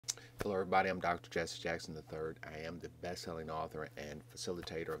Hello, everybody. I'm Dr. Jesse Jackson III. I am the best-selling author and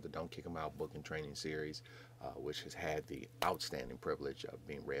facilitator of the Don't Kick 'Em Out book and training series, which has had the outstanding privilege of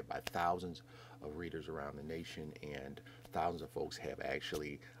being read by thousands of readers around the nation, and thousands of folks have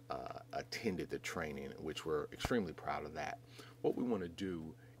actually attended the training, which we're extremely proud of that. What we want to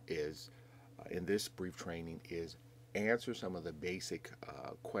do is, in this brief training, is answer some of the basic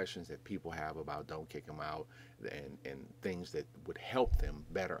questions that people have about Don't Kick 'Em Out, and things that would help them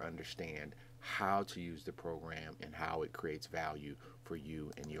better understand how to use the program and how it creates value for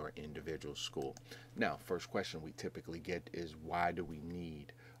you and your individual school. Now, first question we typically get is, why do we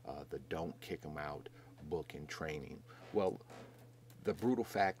need the Don't Kick 'Em Out book and training? Well, the brutal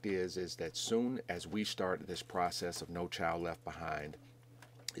fact is that soon as we started this process of No Child Left Behind,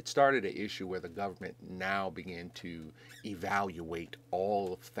 it started an issue where the government now began to evaluate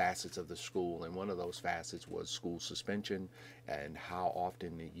all facets of the school, and one of those facets was school suspension and how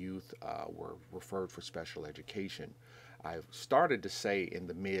often the youth were referred for special education. I've started to say in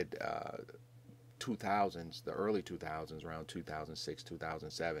the mid 2000s, the early 2000s, around 2006,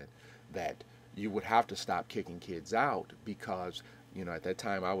 2007, that you would have to stop kicking kids out because at that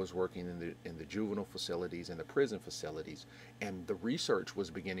time I was working in the juvenile facilities and the prison facilities, and the research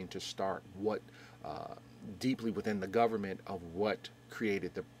was beginning to start what deeply within the government of what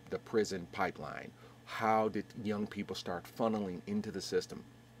created the prison pipeline. How did young people start funneling into the system?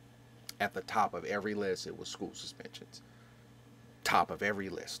 At the top of every list, it was school suspensions. Top of every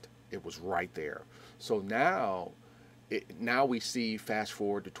list, it was right there. So now we see, fast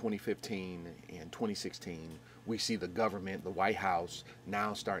forward to 2015 and 2016, we see the government, the White House,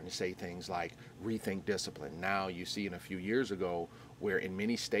 now starting to say things like rethink discipline. Now you see, in a few years ago, where in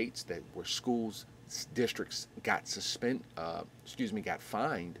many states that where schools, districts got got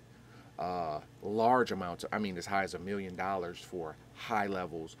fined large amounts, I mean as high as $1 million for high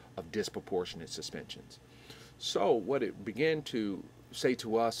levels of disproportionate suspensions. So what it began to say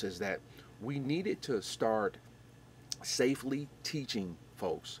to us is that we needed to start safely teaching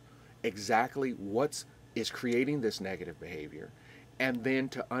folks exactly what is creating this negative behavior, and then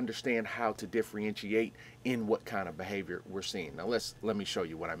to understand how to differentiate in what kind of behavior we're seeing. Now let me show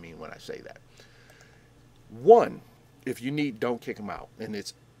you what I mean when I say that. One, if you need Don't Kick them out, and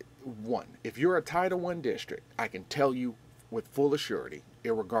it's one, if you're a Title I district, I can tell you with full assurity,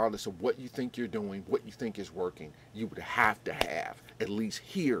 regardless of what you think you're doing, what you think is working, you would have to have at least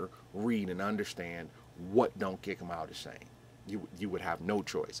hear, read, and understand what Don't Kick them out is saying. You would have no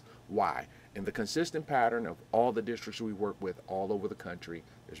choice. Why? In the consistent pattern of all the districts we work with all over the country,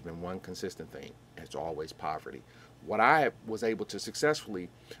 there's been one consistent thing. It's always poverty. What I was able to successfully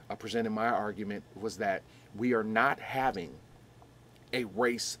present in my argument was that we are not having a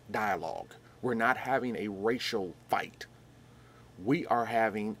race dialogue. We're not having a racial fight. We are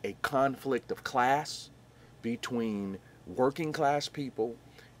having a conflict of class between working class people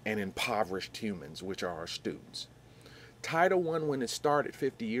and impoverished humans, which are our students. Title I, when it started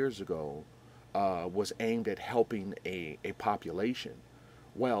 50 years ago, was aimed at helping a population.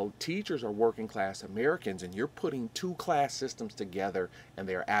 Well, teachers are working class Americans, and you're putting two class systems together, and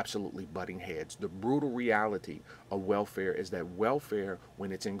they are absolutely butting heads. The brutal reality of welfare is that welfare,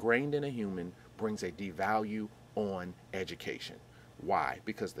 when it's ingrained in a human, brings a devalue on education. Why?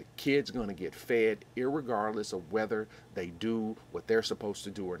 Because the kid's going to get fed irregardless of whether they do what they're supposed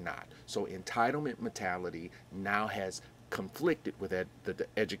to do or not. So entitlement mentality now has conflicted with the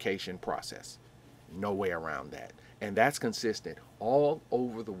education process. No way around that. And that's consistent all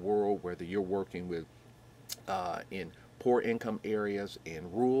over the world, whether you're working with in poor income areas,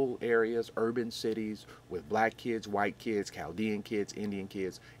 in rural areas, urban cities, with black kids, white kids, Chaldean kids, Indian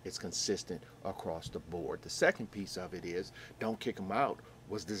kids. It's consistent across the board. The second piece of it is Don't Kick Them Out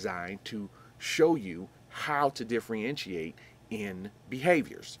was designed to show you how to differentiate in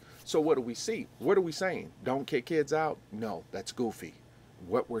behaviors. So what do we see? What are we saying? Don't kick kids out? No, that's goofy.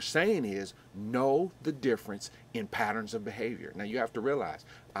 What we're saying is know the difference in patterns of behavior. Now you have to realize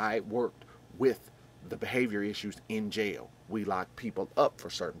I worked with the behavior issues in jail. We lock people up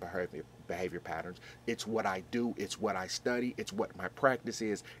for certain behavior patterns. It's what I do, it's what I study, it's what my practice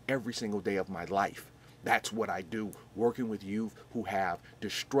is every single day of my life. That's what I do, working with youth who have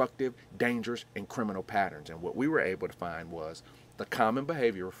destructive, dangerous, and criminal patterns. And what we were able to find was the common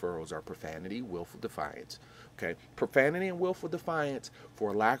behavior referrals are profanity, willful defiance. Okay, profanity and willful defiance,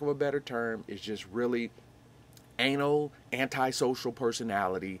 for lack of a better term, is just really anal, antisocial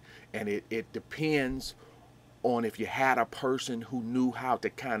personality, and it depends on if you had a person who knew how to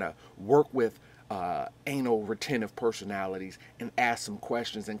kind of work with anal retentive personalities and ask some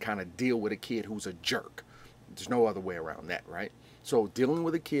questions and kind of deal with a kid who's a jerk. There's no other way around that, right? So dealing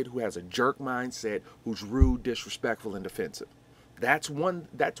with a kid who has a jerk mindset, who's rude, disrespectful, and defensive. That's one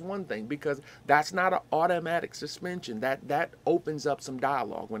thing, because that's not an automatic suspension. That opens up some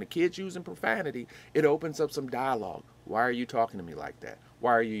dialogue. When a kid's using profanity, it opens up some dialogue. Why are you talking to me like that?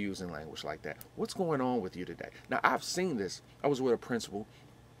 Why are you using language like that? What's going on with you today? Now, I've seen this. I was with a principal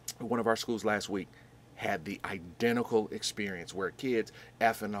at one of our schools last week, had the identical experience where kids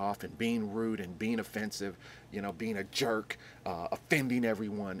effing off and being rude and being offensive, being a jerk, offending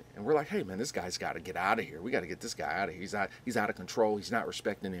everyone. And we're like, hey man, this guy's got to get out of here. We got to get this guy out of here. He's out of control. He's not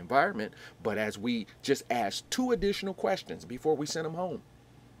respecting the environment. But as we just asked 2 additional questions before we sent him home,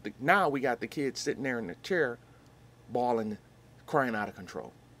 now we got the kid sitting there in the chair, bawling, crying out of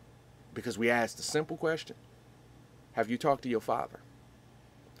control, because we asked a simple question: have you talked to your father?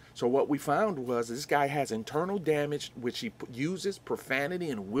 So what we found was this guy has internal damage, which he uses profanity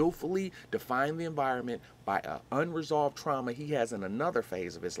and willfully define the environment by an unresolved trauma he has in another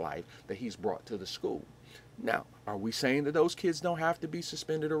phase of his life that he's brought to the school. Now, are we saying that those kids don't have to be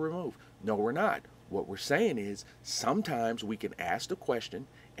suspended or removed? No, we're not. What we're saying is sometimes we can ask the question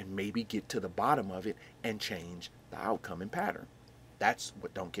and maybe get to the bottom of it and change the outcome and pattern. That's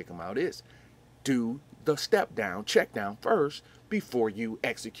what Don't Kick Them Out is. Do the step down, check down first before you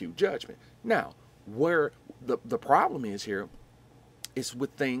execute judgment. Now, where the problem is here is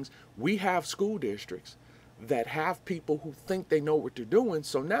with things, we have school districts that have people who think they know what they're doing,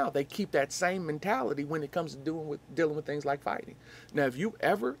 so now they keep that same mentality when it comes to dealing with things like fighting. Now, if you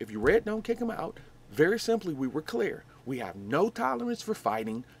read Don't Kick Them Out, very simply, we were clear. We have no tolerance for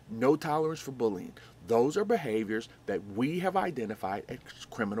fighting, no tolerance for bullying. Those are behaviors that we have identified as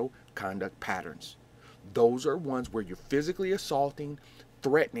criminal conduct patterns. Those are ones where you're physically assaulting,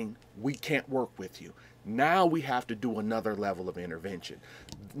 threatening, we can't work with you. Now we have to do another level of intervention.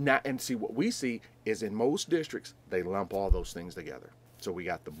 Now, and see, what we see is in most districts, they lump all those things together. So we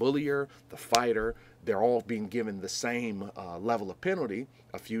got the bullier, the fighter, they're all being given the same level of penalty,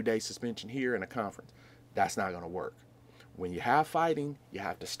 a few days suspension here and a conference. That's not going to work. When you have fighting, you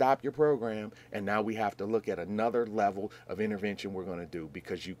have to stop your program, and now we have to look at another level of intervention we're going to do,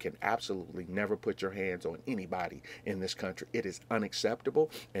 because you can absolutely never put your hands on anybody in this country. It is unacceptable,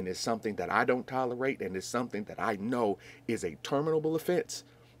 and it's something that I don't tolerate, and it's something that I know is a terminable offense.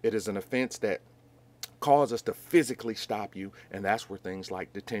 It is an offense that cause us to physically stop you, and that's where things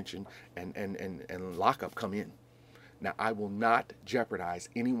like detention and lockup come in. Now, I will not jeopardize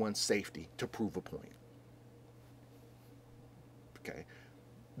anyone's safety to prove a point. Okay,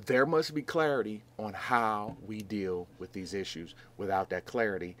 there must be clarity on how we deal with these issues. Without that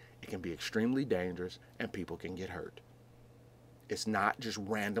clarity, it can be extremely dangerous and people can get hurt. It's not just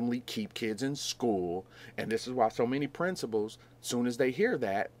randomly keep kids in school. And this is why so many principals, soon as they hear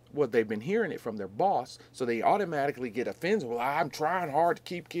that, well, they've been hearing it from their boss, so they automatically get offended. Well, I'm trying hard to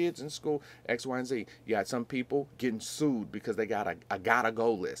keep kids in school, X, Y, and Z. You got some people getting sued because they got a gotta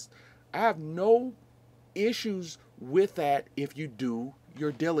go list. I have no issues with that if you do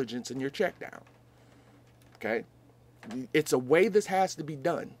your diligence and your check down. Okay? It's a way this has to be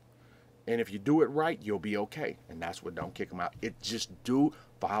done. And if you do it right, you'll be okay. And that's what Don't Kick Them Out. It just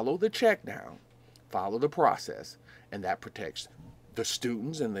follow the check down, follow the process, and that protects the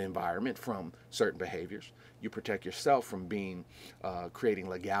students and the environment from certain behaviors. You protect yourself from creating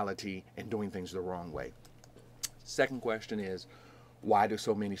legality and doing things the wrong way. Second question is, why do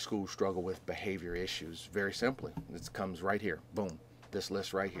so many schools struggle with behavior issues? Very simply, it comes right here. Boom, this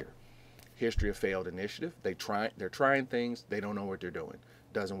list right here. History of failed initiative. They're trying things, they don't know what they're doing.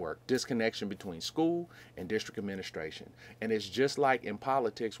 Doesn't work. Disconnection between school and district administration. And it's just like in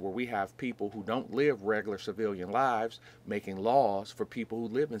politics, where we have people who don't live regular civilian lives making laws for people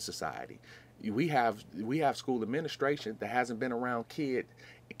who live in society. We have school administration that hasn't been around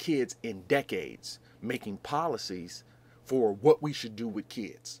kids in decades, making policies for what we should do with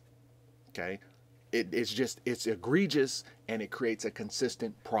kids. Okay, it's egregious, and it creates a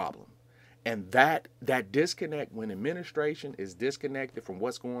consistent problem. And that disconnect, when administration is disconnected from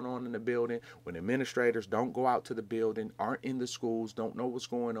what's going on in the building, when administrators don't go out to the building, aren't in the schools, don't know what's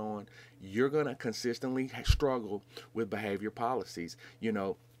going on, you're going to consistently struggle with behavior policies.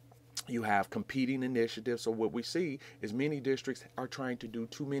 You have competing initiatives. So what we see is many districts are trying to do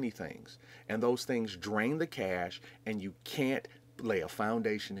too many things, and those things drain the cash, and you can't lay a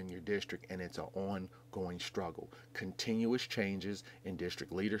foundation in your district, and it's an ongoing struggle. Continuous changes in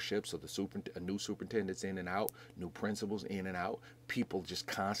district leadership, so a new superintendent's in and out, new principals in and out, people just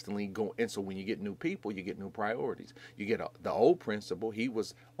constantly go. And so when you get new people, you get new priorities. You get the old principal, he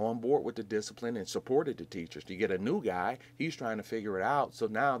was on board with the discipline and supported the teachers. You get a new guy, he's trying to figure it out. So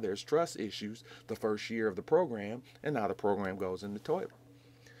now there's trust issues the first year of the program, and now the program goes in the toilet.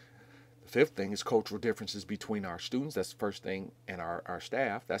 Fifth thing is cultural differences between our students. That's the first thing, and our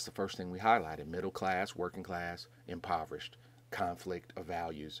staff. That's the first thing we highlighted. Middle class, working class, impoverished, conflict of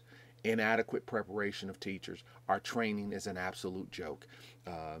values, inadequate preparation of teachers. Our training is an absolute joke.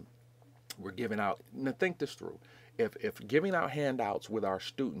 We're giving out, now think this through. If giving out handouts with our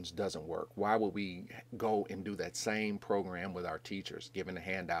students doesn't work, why would we go and do that same program with our teachers, giving the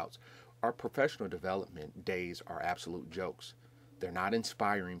handouts? Our professional development days are absolute jokes. They're not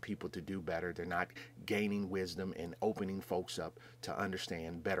inspiring people to do better. They're not gaining wisdom and opening folks up to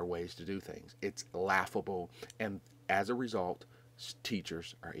understand better ways to do things. It's laughable, and as a result,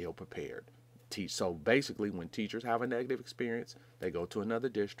 teachers are ill prepared. So basically, when teachers have a negative experience, they go to another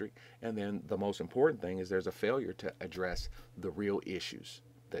district, and then the most important thing is there's a failure to address the real issues,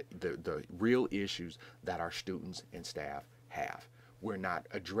 the real issues that our students and staff have. We're not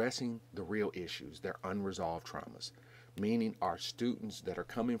addressing the real issues. They're unresolved traumas, meaning our students that are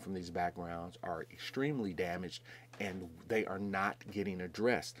coming from these backgrounds are extremely damaged and they are not getting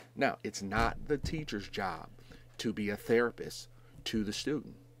addressed. Now, it's not the teacher's job to be a therapist to the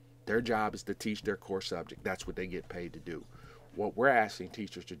student. Their job is to teach their core subject. That's what they get paid to do. What we're asking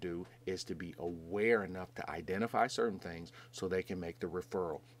teachers to do is to be aware enough to identify certain things so they can make the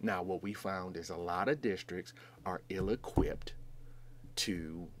referral. Now, what we found is a lot of districts are ill-equipped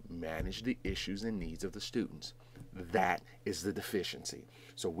to manage the issues and needs of the students. That is the deficiency.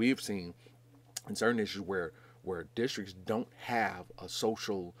 So we've seen in certain issues where districts don't have a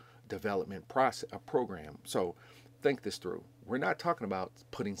social development process, a program. So think this through. We're not talking about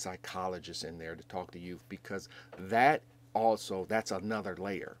putting psychologists in there to talk to youth, because that's another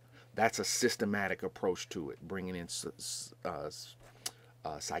layer. That's a systematic approach to it, bringing in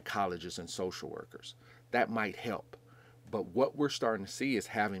psychologists and social workers. That might help. But what we're starting to see is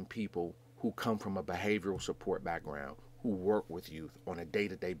having people who come from a behavioral support background, who work with youth on a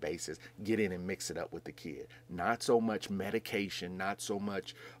day-to-day basis, get in and mix it up with the kid. Not so much medication, not so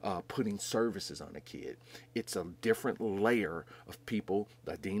much putting services on the kid. It's a different layer of people,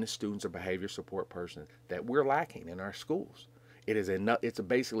 the dean of students or behavior support person, that we're lacking in our schools. It's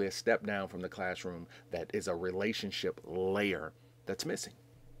basically a step down from the classroom that is a relationship layer that's missing.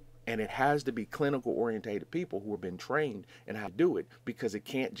 And it has to be clinical orientated people who have been trained in how to do it, because it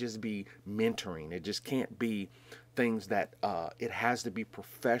can't just be mentoring. It just can't be things that it has to be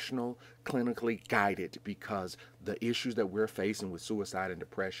professional, clinically guided, because the issues that we're facing with suicide and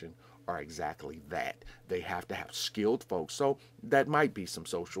depression are exactly that. They have to have skilled folks. So that might be some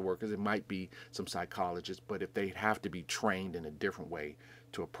social workers, it might be some psychologists, but if they have to be trained in a different way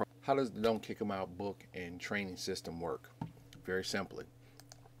to approach. How does the Don't Kick 'Em Out book and training system work? Very simply.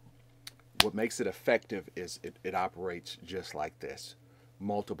 What makes it effective is it operates just like this.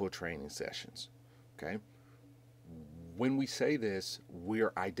 Multiple training sessions. Okay? When we say this,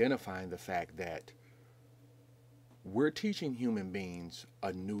 we're identifying the fact that we're teaching human beings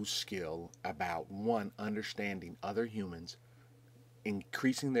a new skill about, one, understanding other humans,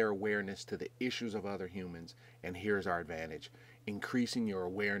 increasing their awareness to the issues of other humans, and here's our advantage, increasing your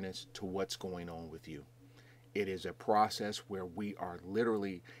awareness to what's going on with you. It is a process where we are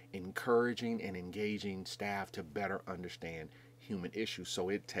literally encouraging and engaging staff to better understand human issues. So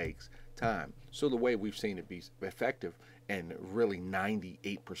it takes time. So the way we've seen it be effective, and really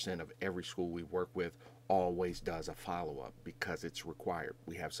 98% of every school we work with always does a follow-up because it's required.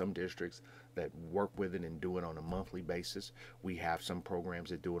 We have some districts that work with it and do it on a monthly basis. We have some programs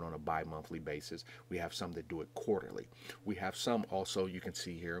that do it on a bi-monthly basis. We have some that do it quarterly. We have some also, you can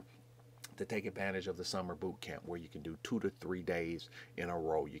see here, to take advantage of the summer boot camp, where you can do 2 to 3 days in a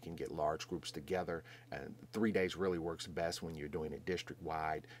row. You can get large groups together, and 3 days really works best when you're doing it district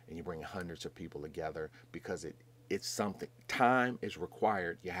wide and you bring hundreds of people together, because it's something. Time is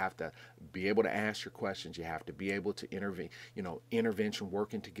required. You have to be able to ask your questions. You have to be able to intervene, intervention,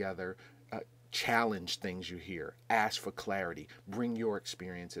 working together, challenge things you hear, ask for clarity, bring your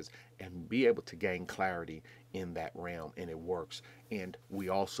experiences, and be able to gain clarity in that realm, and it works. And we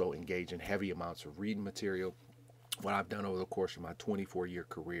also engage in heavy amounts of reading material. What I've done over the course of my 24-year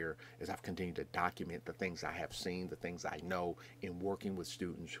career is I've continued to document the things I have seen, the things I know in working with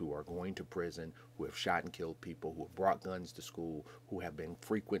students who are going to prison, who have shot and killed people, who have brought guns to school, who have been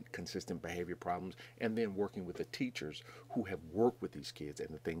frequent, consistent behavior problems, and then working with the teachers who have worked with these kids and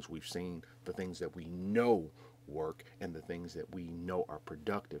the things we've seen, the things that we know work, and the things that we know are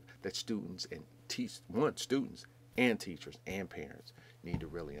productive that students and students and teachers and parents need to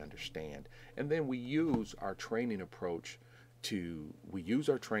really understand. And then we use our training to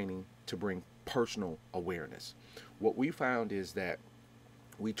bring personal awareness. What we found is that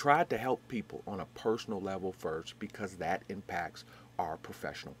we tried to help people on a personal level first because that impacts our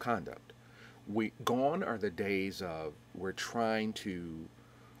professional conduct. Gone are the days of we're trying to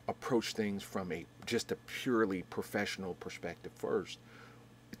approach things from just a purely professional perspective first.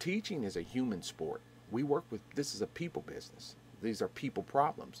 Teaching is a human sport. This is a people business. These are people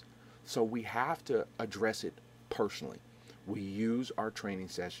problems. So we have to address it personally. We use our training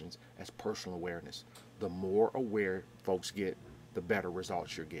sessions as personal awareness. The more aware folks get, the better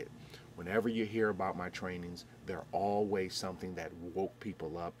results you get. Whenever you hear about my trainings, they're always something that woke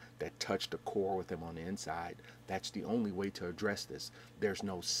people up, that touched a core with them on the inside. That's the only way to address this. There's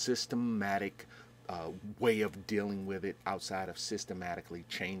no systematic way of dealing with it outside of systematically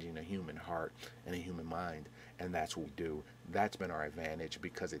changing a human heart and a human mind. And that's what we do. That's been our advantage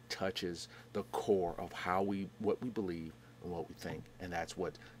because it touches the core of what we believe and what we think. And that's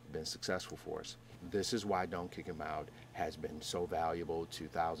what's been successful for us. This is why Don't Kick 'Em Out has been so valuable to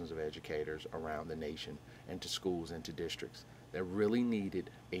thousands of educators around the nation and to schools and to districts that really needed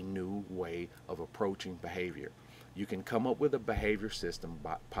a new way of approaching behavior. You can come up with a behavior system,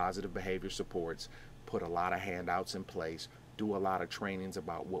 positive behavior supports, put a lot of handouts in place, do a lot of trainings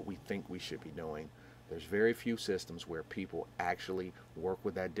about what we think we should be doing. There's very few systems where people actually work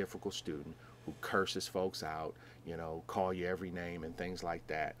with that difficult student who curses folks out, call you every name and things like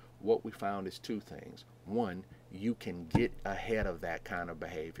that. What we found is two things. One, you can get ahead of that kind of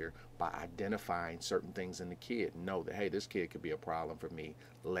behavior by identifying certain things in the kid. Know that, hey, this kid could be a problem for me.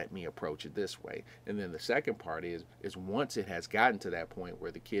 Let me approach it this way. And then the second part is once it has gotten to that point where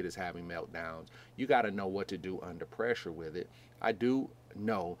the kid is having meltdowns, you got to know what to do under pressure with it. I do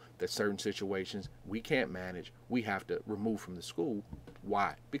know that certain situations we can't manage. We have to remove from the school.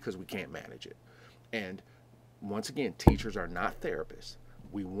 Why? Because we can't manage it. And once again, teachers are not therapists.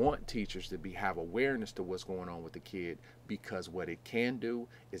 We want teachers to have awareness to what's going on with the kid, because what it can do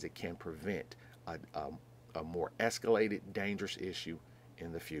is it can prevent a more escalated, dangerous issue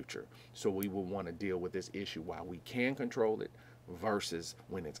in the future. So we will want to deal with this issue while we can control it versus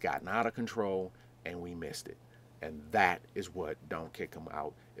when it's gotten out of control and we missed it. And that is what Don't Kick 'Em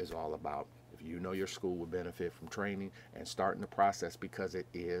Out is all about. If you know your school would benefit from training and starting the process, because it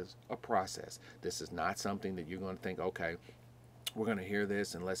is a process. This is not something that you're going to think, okay, we're going to hear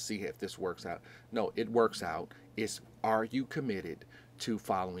this and let's see if this works out. No, it works out. Are you committed to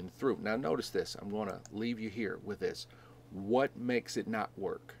following through? Now notice this. I'm going to leave you here with this. What makes it not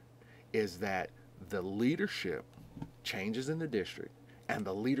work is that the leadership changes in the district and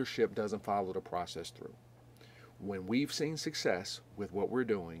the leadership doesn't follow the process through. When we've seen success with what we're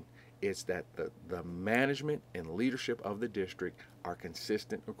doing, it's that the management and leadership of the district are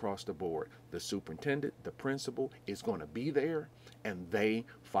consistent across the board. The superintendent, the principal is going to be there, and they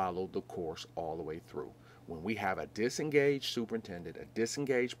follow the course all the way through. When we have a disengaged superintendent, a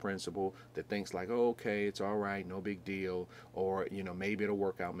disengaged principal that thinks like, oh, okay, it's all right, no big deal, or maybe it'll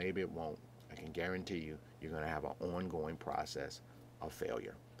work out, maybe it won't, I can guarantee you're going to have an ongoing process of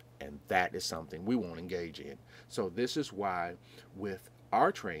failure. And that is something we won't engage in. So this is why with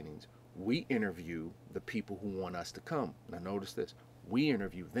our trainings, we interview the people who want us to come. Now notice this, we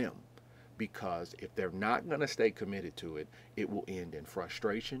interview them, because if they're not going to stay committed to it, it will end in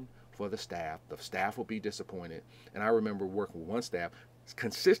frustration for the staff. The staff will be disappointed. And I remember working with one staff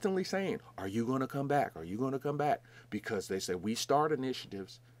consistently saying, are you going to come back? Are you going to come back? Because they say, we start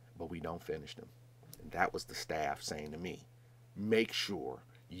initiatives, but we don't finish them. And that was the staff saying to me, make sure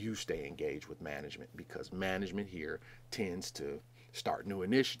you stay engaged with management, because management here tends to start new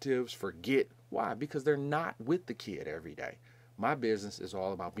initiatives, forget. Why? Because they're not with the kid every day. My business is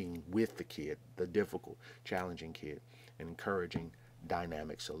all about being with the kid, the difficult, challenging kid, and encouraging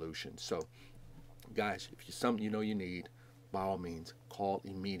dynamic solutions. So, guys, if you something you need, by all means, call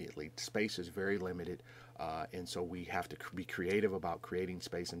immediately. Space is very limited, and so we have to be creative about creating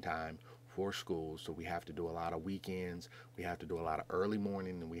space and time for schools. So we have to do a lot of weekends, we have to do a lot of early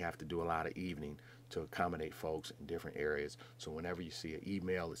morning, and we have to do a lot of evening to accommodate folks in different areas. So whenever you see an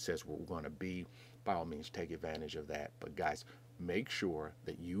email that says we're going to be by all means take advantage of that. But guys, make sure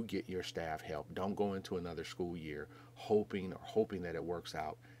that you get your staff help. Don't go into another school year hoping that it works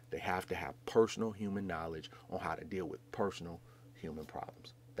out. They have to have personal human knowledge on how to deal with personal human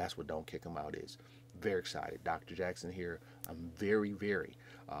problems. That's what Don't Kick Them Out is. Very excited. Dr. Jackson here. I'm very, very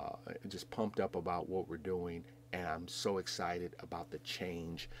just pumped up about what we're doing, and I'm so excited about the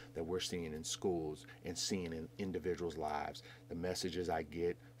change that we're seeing in schools and seeing in individuals' lives. The messages I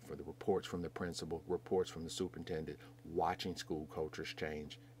get for the reports from the principal, reports from the superintendent, watching school cultures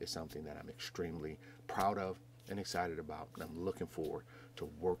change is something that I'm extremely proud of and excited about, and I'm looking forward to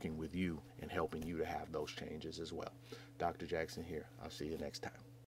working with you and helping you to have those changes as well. Dr. Jackson here. I'll see you next time.